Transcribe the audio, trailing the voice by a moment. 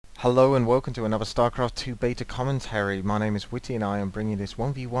Hello and welcome to another Starcraft 2 beta commentary. My name is WTii and I am bringing this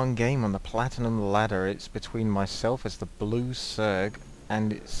 1v1 game on the Platinum ladder. It's between myself as the blue Zerg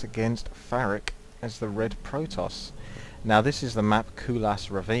and it's against Farrak as the red Protoss. Now this is the map Kulas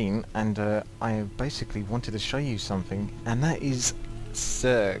Ravine and I basically wanted to show you something, and that is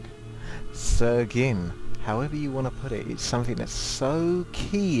Zerg. Zergin. However you want to put it, it's something that's so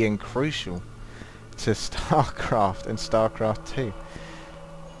key and crucial to Starcraft and Starcraft 2.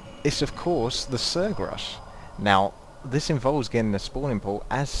 It's of course the Zerg rush. Now this involves getting the spawning pool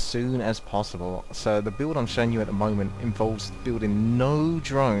as soon as possible. So the build I'm showing you at the moment involves building no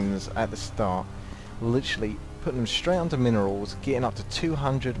drones at the start, literally putting them straight onto minerals, getting up to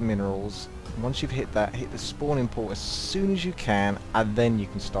 200 minerals. Once you've hit that, hit the spawning pool as soon as you can, and then you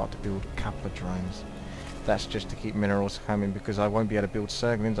can start to build a couple of drones. That's just to keep minerals coming, because I won't be able to build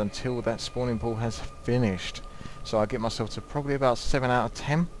Zerglings until that spawning pool has finished. So I'll get myself to probably about 7 out of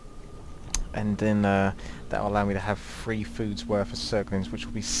 10. And then that will allow me to have 3 foods worth of Zerglings, which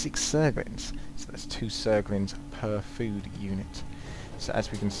will be 6 Zerglings. So that's 2 Zerglings per food unit. So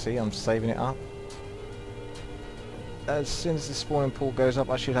as we can see, I'm saving it up. As soon as the spawning pool goes up,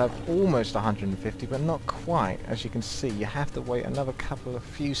 I should have almost 150, but not quite. As you can see, you have to wait another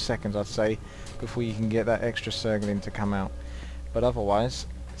few seconds, I'd say, before you can get that extra Zergling to come out. But otherwise,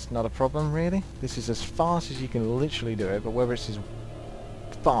 it's not a problem really. This is as fast as you can literally do it, but whether it's as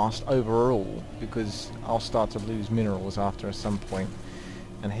fast overall, because I'll start to lose minerals after at some point.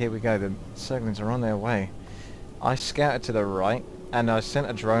 And here we go, the Zerglings are on their way. I scouted to the right and I sent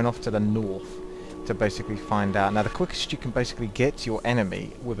a drone off to the north to basically find out. Now the quickest you can basically get to your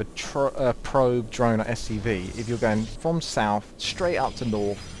enemy with a probe, drone or SCV, if you're going from south straight up to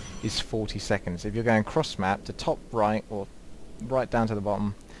north, is 40 seconds. If you're going cross map to top right or right down to the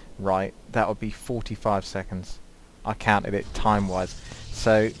bottom right, that would be 45 seconds. I counted it time wise.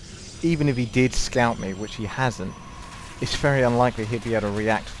 So even if he did scout me, which he hasn't, it's very unlikely he'd be able to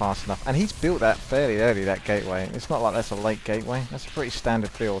react fast enough. And he's built that fairly early, that gateway. It's not like that's a late gateway. That's a pretty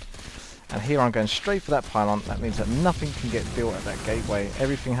standard build. And here I'm going straight for that pylon. That means that nothing can get built at that gateway.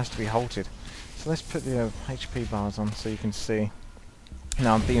 Everything has to be halted. So let's put the HP bars on so you can see.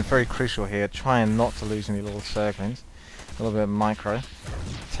 Now I'm being very crucial here, trying not to lose any little Zerglings. A little bit of micro.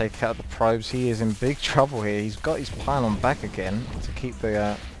 Take out the probes. He is in big trouble here. He's got his pylon back again to keep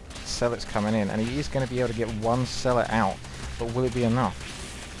the Zealots coming in, and he is going to be able to get one Zealot out, but will it be enough?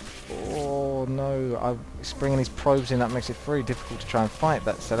 Oh no, he's bringing his probes in. That makes it very difficult to try and fight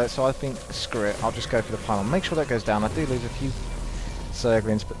that Zealot, so I think screw it, I'll just go for the pylon. Make sure that goes down. I do lose a few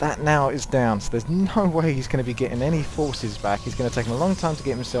Zerglings, but that now is down, so there's no way he's going to be getting any forces back. He's going to take him a long time to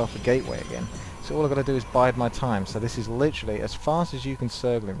get himself a gateway again. So all I've got to do is bide my time. So this is literally as fast as you can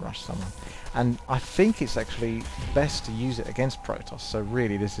Zergling rush someone. And I think it's actually best to use it against Protoss. So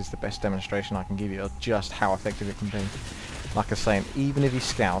really this is the best demonstration I can give you of just how effective it can be. Like I was saying, even if he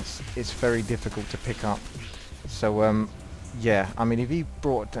scouts, it's very difficult to pick up. So yeah, I mean if he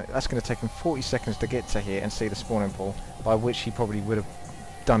brought, that's going to take him 40 seconds to get to here and see the spawning pool, by which he probably would have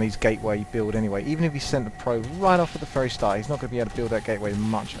done his gateway build anyway. Even if he sent the probe right off at the very start, he's not going to be able to build that gateway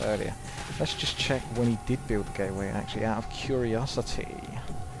much earlier. Let's just check when he did build the gateway, actually, out of curiosity.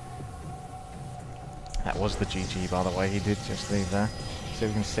 That was the GG, by the way. He did just leave there. So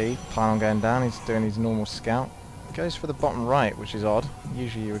we can see, pylon going down, he's doing his normal scout. Goes for the bottom right, which is odd.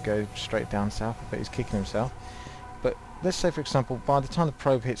 Usually you would go straight down south, but he's kicking himself. But let's say, for example, by the time the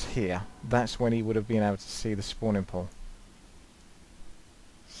probe hits here, that's when he would have been able to see the spawning pool.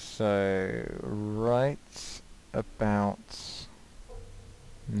 So, right about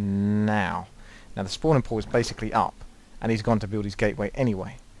now. Now the spawning pool is basically up, and he's gone to build his gateway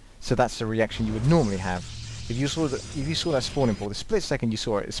anyway. So that's the reaction you would normally have. If you saw that spawning pool, the split second you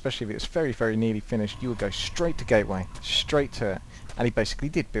saw it, especially if it was very, very nearly finished, you would go straight to gateway, straight to it. And he basically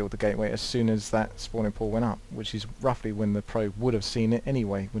did build the gateway as soon as that spawning pool went up, which is roughly when the probe would have seen it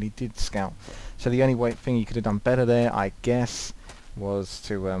anyway, when he did scout. So the only thing he could have done better there, I guess, was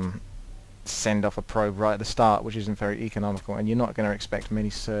to send off a probe right at the start, which isn't very economical, and you're not going to expect many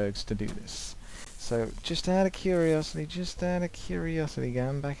Zergs to do this. So just out of curiosity,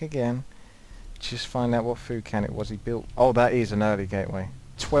 going back again, just find out what food can it was he built. Oh, that is an early gateway.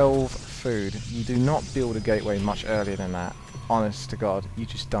 12 food. You do not build a gateway much earlier than that. Honest to God, you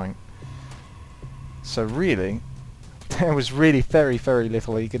just don't. So really, there was really very, very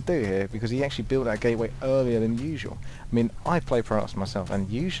little he could do here, because he actually built that gateway earlier than usual. I mean, I play Protoss myself, and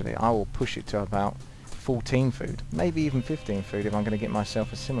usually I will push it to about 14 food, maybe even 15 food if I'm going to get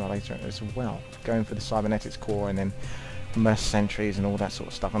myself a simulator as well. Going for the cybernetics core and then mass sentries and all that sort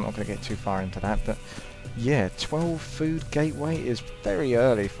of stuff. I'm not going to get too far into that, but yeah, 12 food gateway is very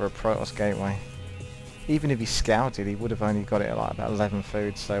early for a Protoss gateway. Even if he scouted, he would have only got it at like about 11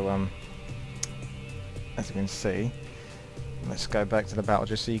 food, so as you can see, let's go back to the battle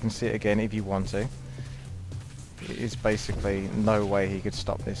just so you can see it again if you want to. It is basically no way he could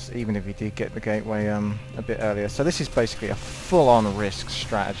stop this, even if he did get the gateway a bit earlier. So this is basically a full-on risk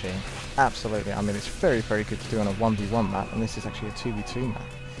strategy. Absolutely. I mean, it's very, very good to do on a 1v1 map, and this is actually a 2v2 map.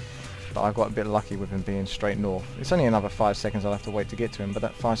 But I got a bit lucky with him being straight north. It's only another 5 seconds I'll have to wait to get to him, but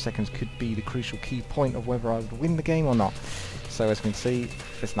that 5 seconds could be the crucial key point of whether I would win the game or not. So as you can see,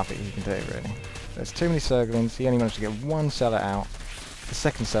 there's nothing he can do really. There's too many Zerglings. He only managed to get one cellar out. The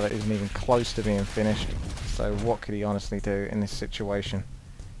second cellar isn't even close to being finished. So what could he honestly do in this situation?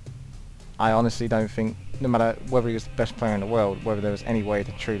 I honestly don't think, no matter whether he was the best player in the world, whether there was any way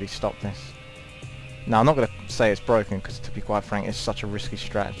to truly stop this. Now, I'm not going to say it's broken, because to be quite frank, it's such a risky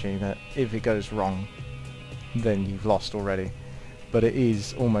strategy that if it goes wrong, then you've lost already. But it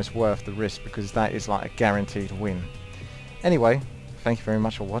is almost worth the risk, because that is like a guaranteed win. Anyway, thank you very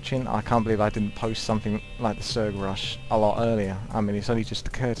much for watching. I can't believe I didn't post something like the Zerg Rush a lot earlier. I mean, it's only just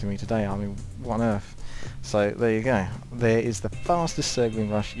occurred to me today. I mean, what on earth? So, there you go. There is the fastest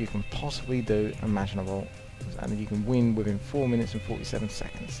Zergling Rush you can possibly do imaginable. And you can win within 4 minutes and 47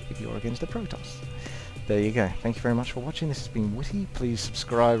 seconds if you're against a Protoss. There you go. Thank you very much for watching. This has been WTii. Please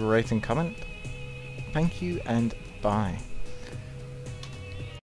subscribe, rate and comment. Thank you and bye.